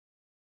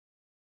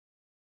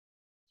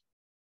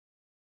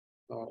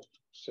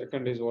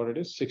 Second is what it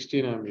is,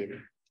 16 I'm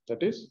giving.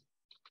 That is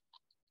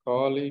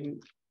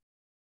calling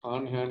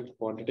on hand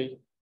quantity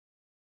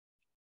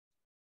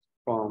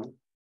form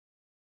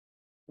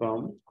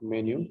from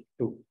menu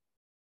 2.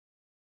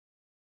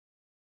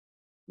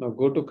 Now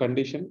go to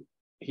condition.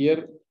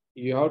 Here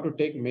you have to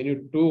take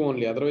menu 2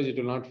 only, otherwise it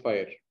will not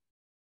fire.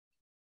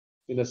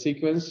 In the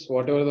sequence,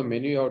 whatever the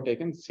menu you have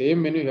taken,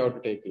 same menu you have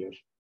to take here.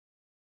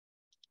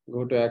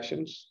 Go to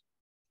actions.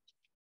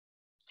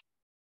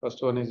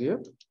 First one is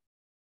here.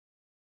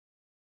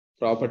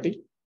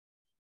 Property.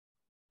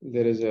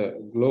 There is a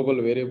global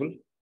variable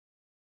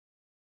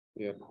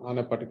here on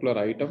a particular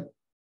item.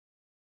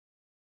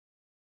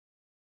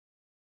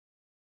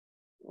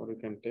 Or you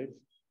can take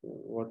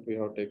what we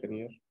have taken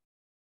here.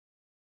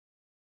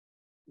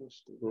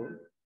 Let's go.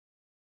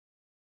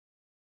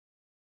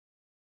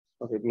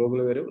 Okay,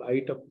 global variable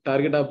item.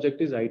 Target object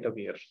is item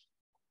here.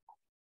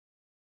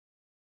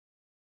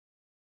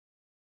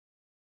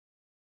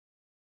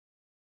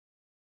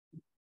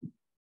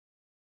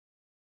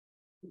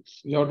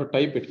 You have to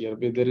type it here.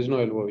 There is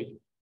no LOV.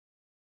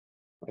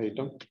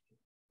 Item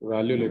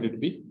value, let it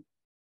be.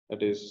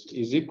 That is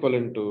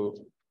equivalent to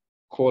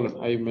colon.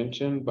 I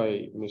mentioned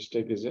by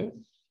mistake is a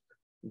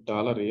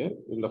dollar here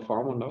in the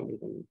form and all. We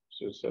can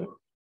use a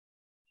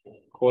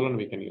colon.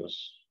 We can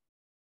use.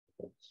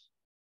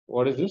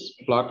 What is this?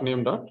 Block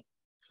name dot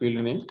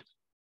field name.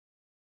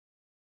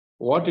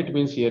 What it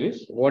means here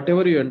is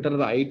whatever you enter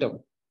the item,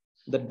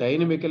 that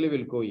dynamically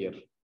will go here.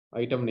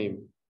 Item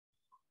name.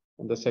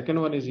 And the second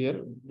one is here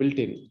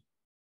built-in.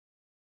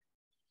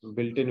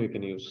 Built-in we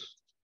can use.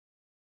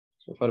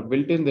 So for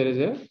built-in, there is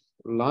a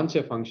launch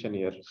a function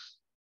here.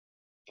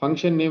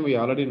 Function name we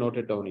already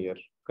noted down here.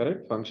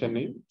 Correct? Function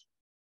name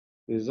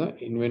is the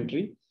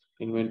inventory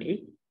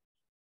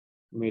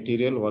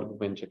material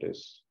workbench it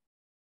is.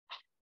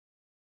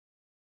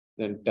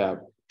 Then tab.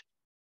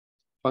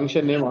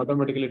 Function name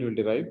automatically it will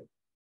derive.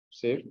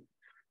 Save.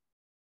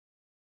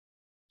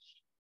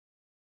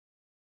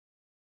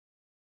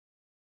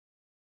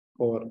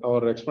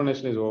 Our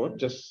explanation is over.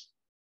 Just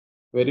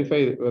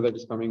verify whether it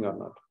is coming or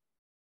not.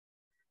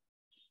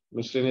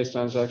 Miscellaneous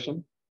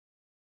transaction.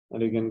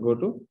 And you can go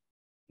to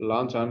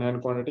launch on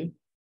hand quantity.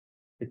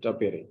 It's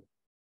appearing.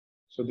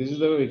 So this is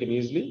the way we can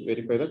easily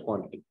verify the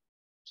quantity.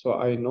 So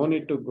I no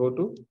need to go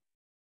to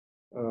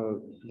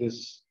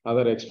this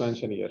other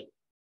expansion here.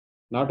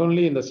 Not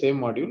only in the same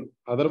module,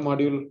 other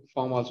module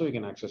form also we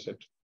can access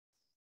it.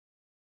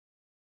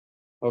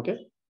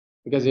 Okay,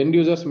 because end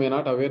users may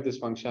not aware this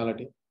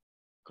functionality,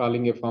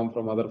 calling a form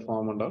from other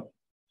form and all.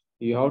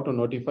 You have to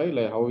notify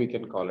like how we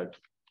can call it.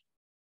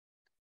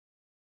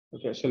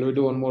 Okay, shall we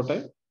do one more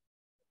time?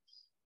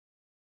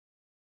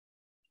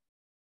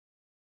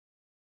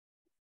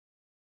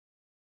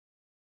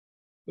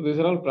 So these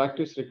are all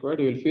practice required.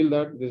 You will feel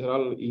that these are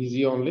all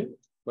easy only,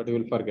 but you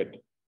will forget.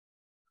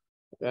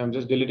 Okay, I'm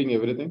just deleting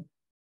everything.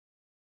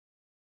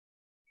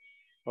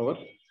 Over.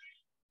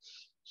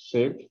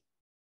 Save.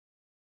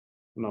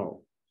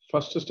 Now,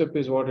 first step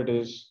is what it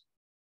is.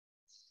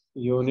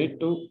 You need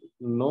to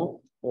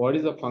know what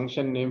is the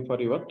function name for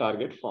your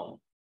target form.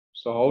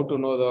 So how to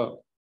know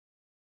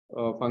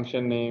the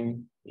function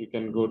name? You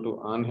can go to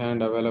on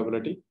hand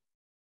availability,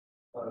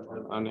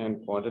 on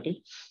hand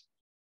quantity,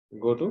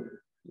 go to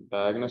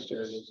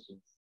diagnostics.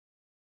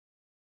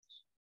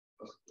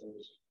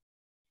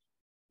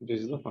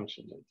 This is the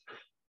function name.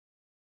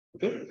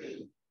 Okay.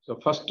 So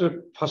first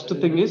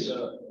thing is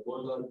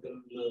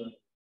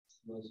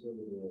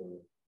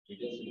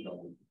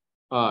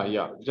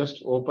yeah,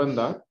 just open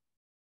that.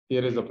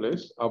 Here is the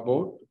place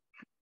about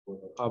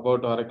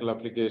Oracle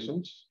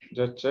applications.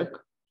 Just check.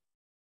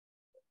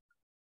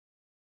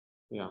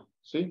 Yeah,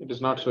 see, it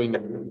is not showing.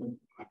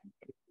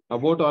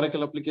 About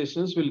Oracle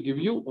applications will give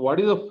you what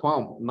is the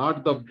form,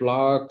 not the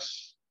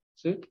blocks.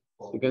 See,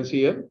 you can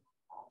see here,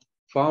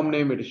 form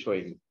name it is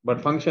showing,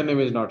 but function name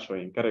is not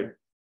showing, correct?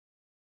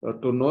 So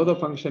to know the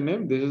function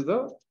name, this is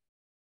the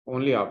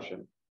only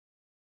option.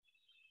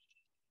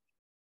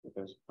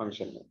 Okay,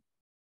 function name.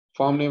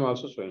 Form name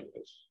also showing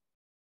this.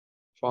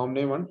 Form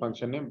name and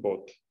function name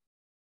both.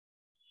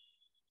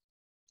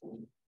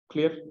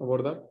 Clear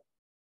about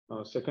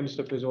that? Second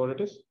step is what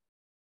it is.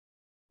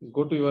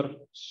 Go to your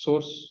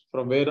source.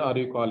 From where are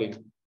you calling?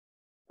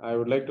 I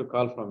would like to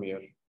call from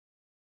here.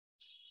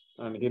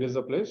 And here is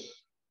the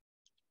place.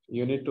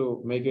 You need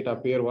to make it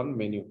appear one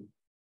menu.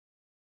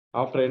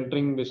 After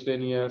entering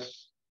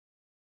miscellaneous,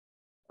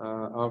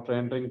 after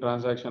entering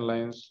transaction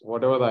lines,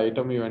 whatever the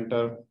item you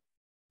enter,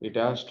 it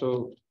has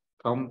to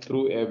come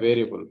through a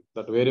variable.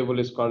 That variable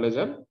is called as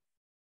a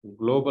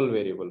global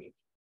variable.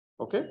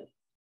 Okay.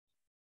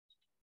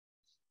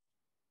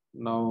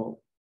 Now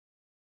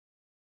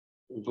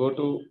go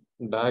to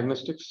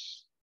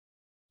diagnostics.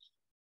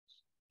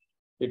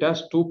 It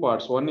has two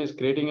parts. One is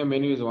creating a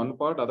menu is one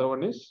part. Other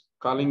one is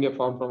calling a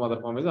form from other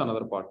form is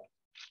another part.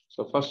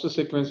 So first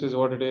sequence is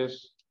what it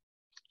is.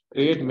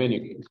 Create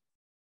menu.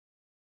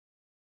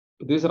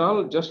 These are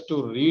all just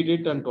to read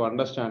it and to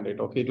understand it.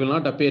 Okay, it will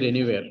not appear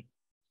anywhere.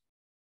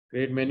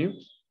 Create menu.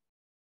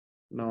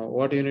 Now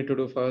what you need to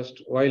do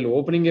first, while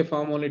opening a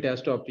form only it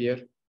has to appear.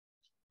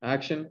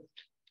 Action,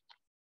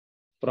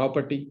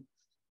 property.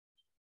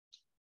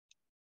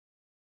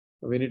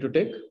 We need to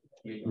take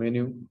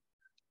menu.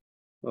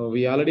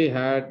 We already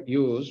had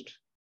used.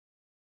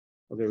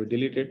 Okay, we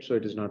delete it, so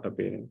it is not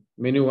appearing.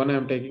 Menu one I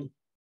am taking.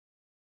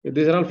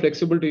 These are all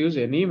flexible to use.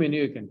 Any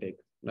menu you can take.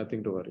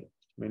 Nothing to worry.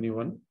 Menu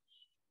one.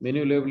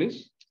 Menu label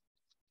is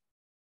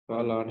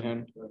call on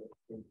hand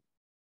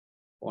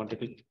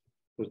quantity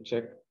to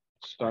check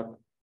stock.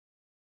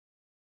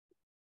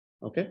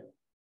 Okay,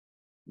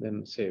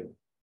 then save.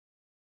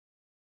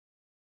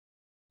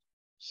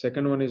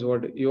 Second one is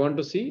what you want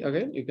to see.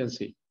 Again, you can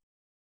see.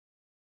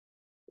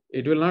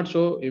 It will not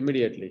show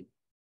immediately.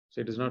 So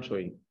it is not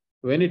showing.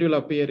 When it will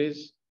appear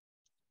is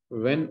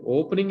when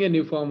opening a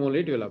new form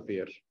only it will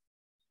appear.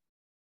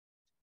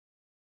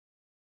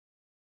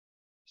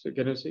 So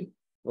can you see?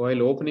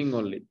 While opening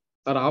only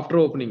or after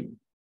opening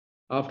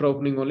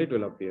only it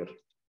will appear.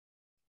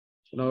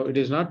 Now it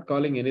is not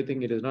calling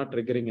anything, it is not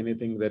triggering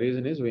anything. The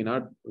reason is we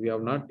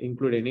have not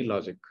included any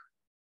logic.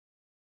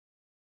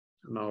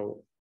 Now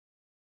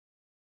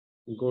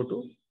go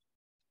to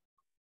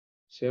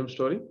same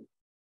story,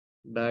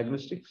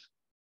 diagnostics.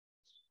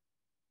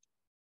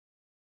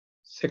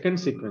 Second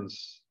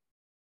sequence.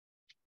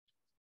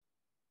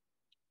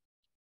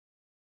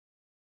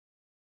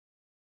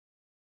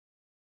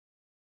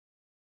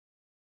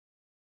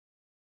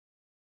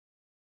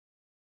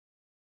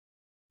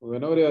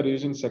 Whenever you are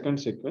using second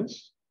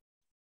sequence,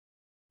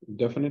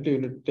 definitely you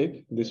need to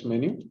take this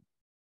menu,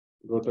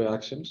 go to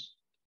actions.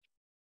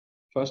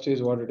 First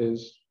is what it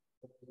is.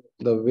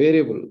 The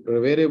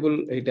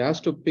variable, it has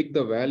to pick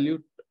the value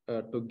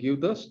to give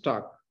the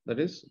stock. That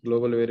is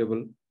global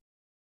variable.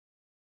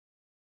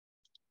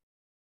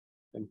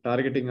 And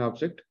targeting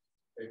object.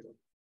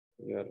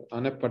 We are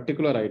on a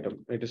particular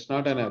item. It is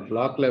not on a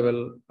block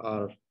level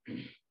or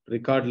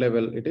record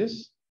level. It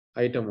is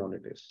item one.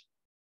 It is.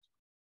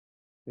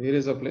 Here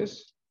is a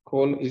place.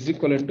 Col is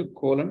equivalent to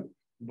colon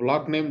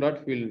block name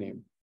dot field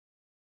name.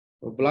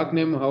 So block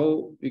name,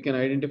 how we can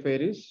identify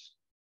is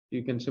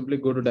you can simply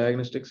go to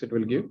diagnostics. It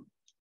will give.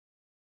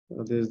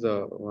 This is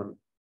the one.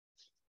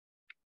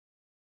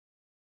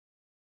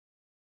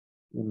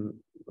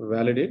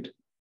 Validate.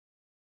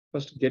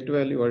 First get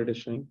value. What it is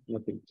showing?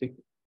 Nothing. See.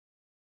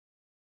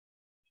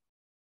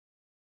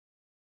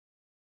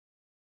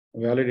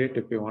 Validate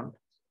if you want.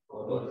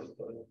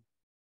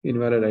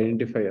 Invalid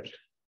identifier.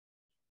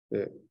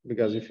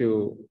 Because if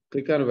you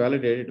click on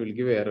validate, it will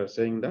give an error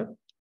saying that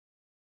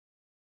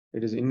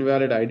it is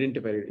invalid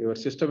identifier. Your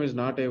system is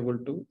not able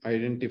to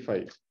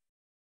identify.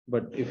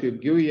 But if you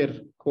give your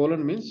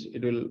colon means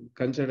it will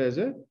consider as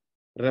a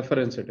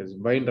reference. It is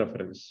bind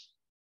reference.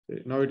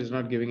 Now it is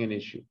not giving an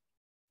issue.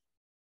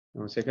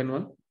 Now second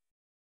one,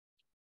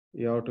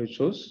 you have to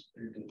choose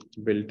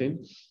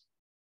built-in,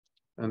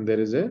 and there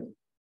is a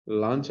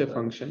launch a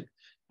function.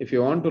 If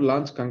you want to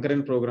launch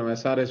concurrent program,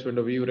 SRS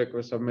window, view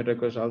request, submit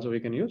request, also we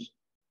can use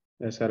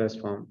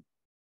SRS form.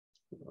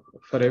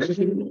 For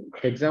everything,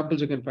 examples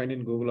you can find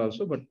in Google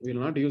also, but we'll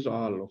not use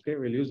all. Okay,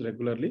 we'll use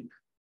regularly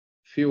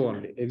few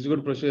only.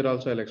 Execute procedure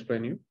also I'll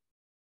explain you.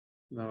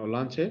 Now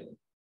launch a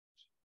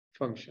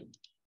function.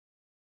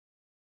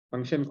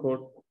 Function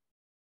code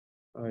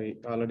I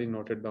already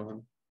noted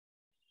down.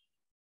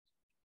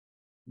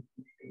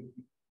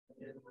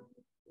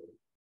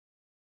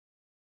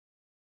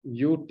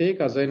 You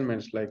take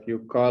assignments like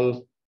you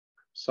call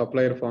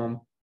supplier form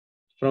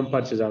from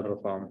purchase order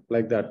form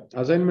like that.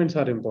 Assignments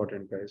are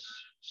important, guys,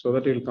 so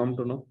that you'll come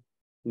to know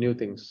new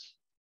things.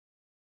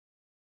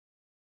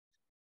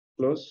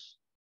 Close.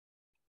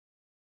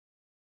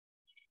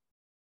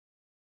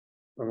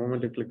 The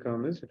moment you click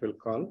on this, it will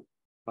call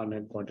on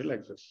endpoint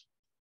like this.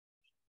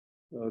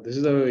 This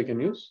is the way we can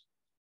use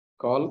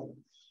call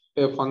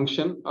a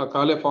function or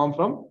call a form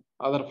from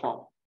other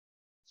form.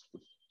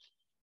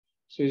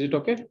 So is it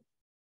okay?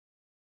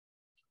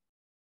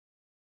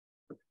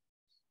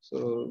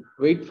 So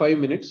wait 5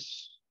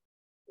 minutes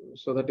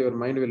so that your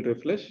mind will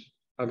refresh.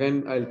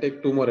 Again, I'll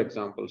take 2 more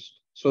examples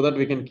so that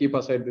we can keep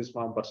aside this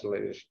form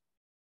personalization.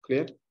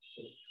 Clear?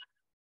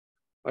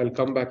 I'll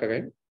come back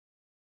again.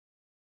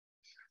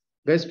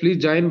 Guys, please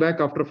join back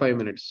after 5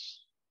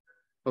 minutes.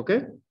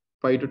 Okay?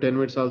 5 to 10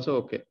 minutes also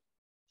okay.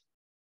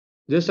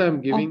 Just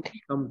I'm giving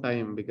some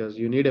time because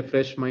you need a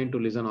fresh mind to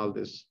listen all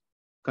this.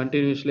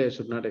 Continuously, I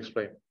should not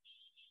explain.